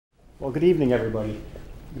Well, good evening, everybody.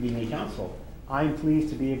 Good evening, Council. I'm pleased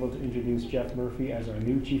to be able to introduce Jeff Murphy as our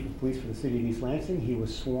new Chief of Police for the City of East Lansing. He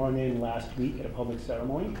was sworn in last week at a public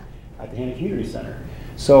ceremony at the Hanna Community Center.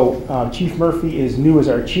 So Chief Murphy is new as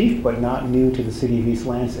our chief, but not new to the City of East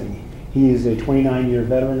Lansing. He is a 29-year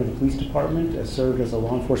veteran of the police department, has served as a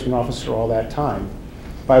law enforcement officer all that time.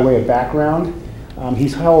 By way of background,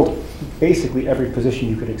 he's held basically every position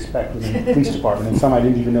you could expect within the police department, and some I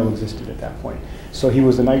didn't even know existed at that point. So he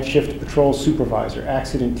was the night shift patrol supervisor,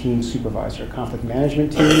 accident team supervisor, conflict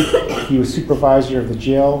management team. He was supervisor of the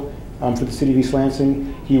jail for the City of East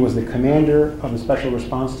Lansing. He was the commander of the special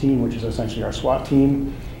response team, which is essentially our SWAT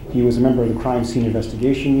team. He was a member of the crime scene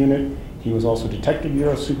investigation unit. He was also detective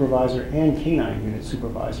bureau supervisor and canine unit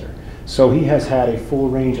supervisor. So he has had a full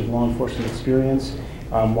range of law enforcement experience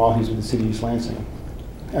while he's with the City of East Lansing.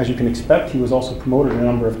 As you can expect, he was also promoted a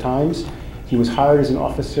number of times. He was hired as an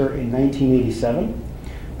officer in 1987,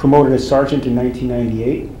 promoted as sergeant in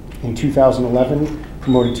 1998, in 2011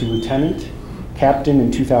 promoted to lieutenant, captain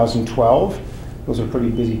in 2012. Those are pretty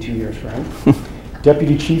busy 2 years for him.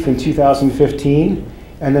 Deputy chief in 2015,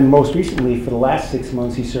 and then most recently, for the last 6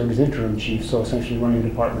 months, he served as interim chief, so essentially running the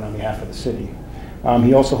department on behalf of the city.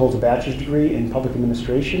 He also holds a bachelor's degree in public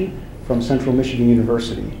administration from Central Michigan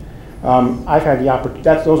University. I've had the opportunity,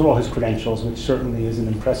 those are all his credentials, which certainly is an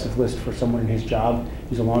impressive list for someone in his job.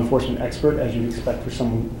 He's a law enforcement expert, as you'd expect for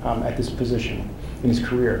someone at this position in his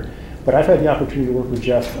career. But I've had the opportunity to work with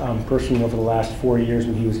Jeff personally over the last 4 years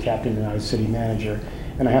when he was captain and I was city manager.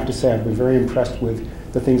 And I have to say, I've been very impressed with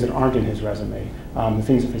the things that aren't in his resume, the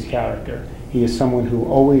things of his character. He is someone who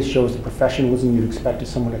always shows the professionalism you'd expect of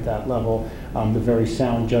someone at that level, the very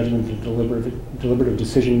sound judgment, the deliberative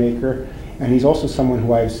decision maker. And he's also someone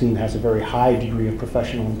who I've seen has a very high degree of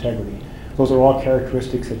professional integrity. Those are all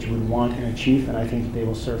characteristics that you would want in a chief, and I think that they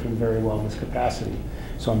will serve him very well in this capacity.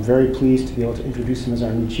 So I'm very pleased to be able to introduce him as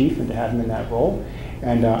our new chief and to have him in that role.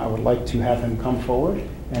 And I would like to have him come forward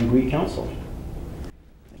and greet council.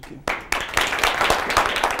 Thank you.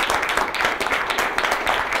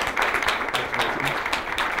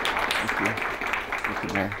 Thank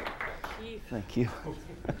you, Mayor. Thank you.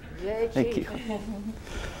 Thank you.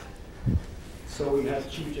 So we have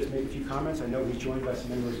Chief just make a few comments. I know he's joined by some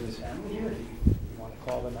members of his family here. You want to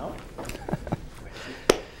call them out?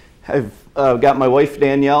 I've got my wife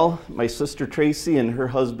Danielle, my sister Tracy, and her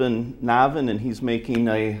husband Navin, and he's making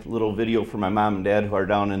a little video for my mom and dad who are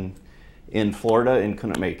down in Florida and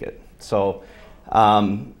couldn't make it. So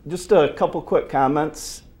just a couple quick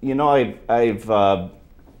comments. You know, I've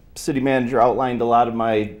city manager outlined a lot of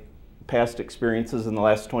my past experiences in the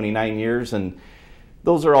last 29 years, and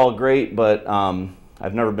those are all great, but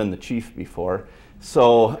I've never been the chief before.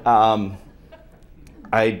 So I've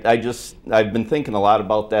been thinking a lot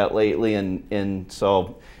about that lately, and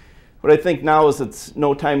so what I think now is it's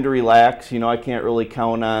no time to relax. You know, I can't really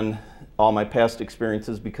count on all my past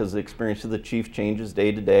experiences because the experience of the chief changes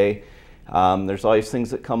day to day. There's always things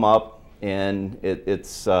that come up, and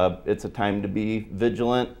it's a time to be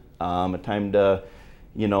vigilant, a time to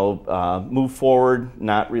move forward,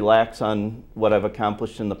 not relax on what I've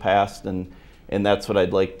accomplished in the past, and that's what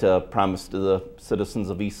I'd like to promise to the citizens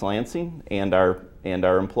of East Lansing and our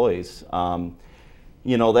employees.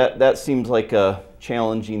 You know, that seems like a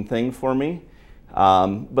challenging thing for me,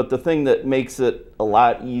 but the thing that makes it a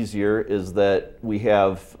lot easier is that we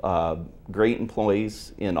have great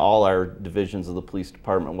employees in all our divisions of the police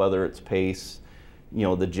department, whether it's PACE, you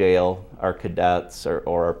know, the jail, our cadets, or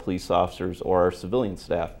our police officers, or our civilian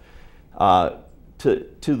staff. To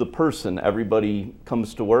the person, everybody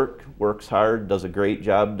comes to work, works hard, does a great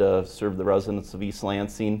job to serve the residents of East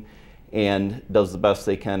Lansing, and does the best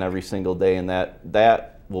they can every single day, and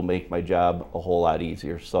that will make my job a whole lot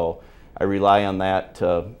easier. So I rely on that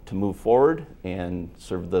to move forward and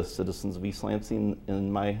serve the citizens of East Lansing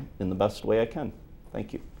in the best way I can.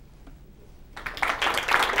 Thank you.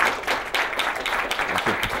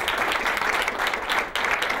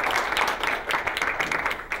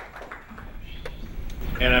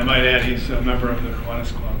 And I might add, he's a member of the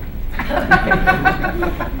Kiwanis Club.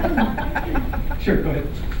 Sure, go ahead.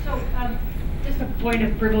 So, just a point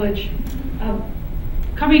of privilege.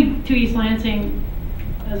 Coming to East Lansing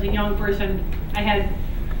as a young person, I had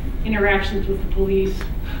interactions with the police a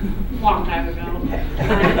long time ago.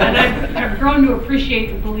 And I've grown to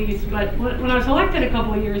appreciate the police, but when I was elected a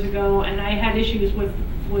couple of years ago and I had issues with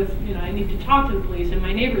I need to talk to the police, and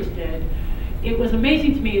my neighbors did, it was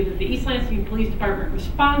amazing to me that the East Lansing Police Department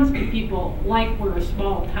responds to people like we're a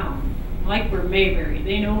small town, like we're Mayberry.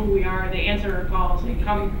 They know who we are, they answer our calls, they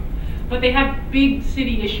come, but they have big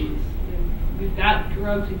city issues. We've got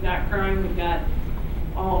drugs, we've got crime, we've got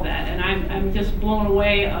all of that. And I'm just blown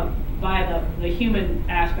away by the human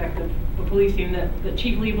aspect of policing that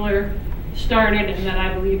Chief Liebler started, and that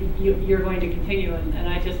I believe you're going to continue. And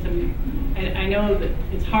I just I know that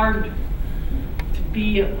it's hard to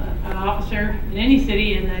be an officer in any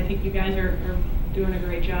city, and I think you guys are doing a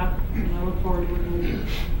great job, and I look forward to working with you.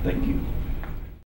 Thank you.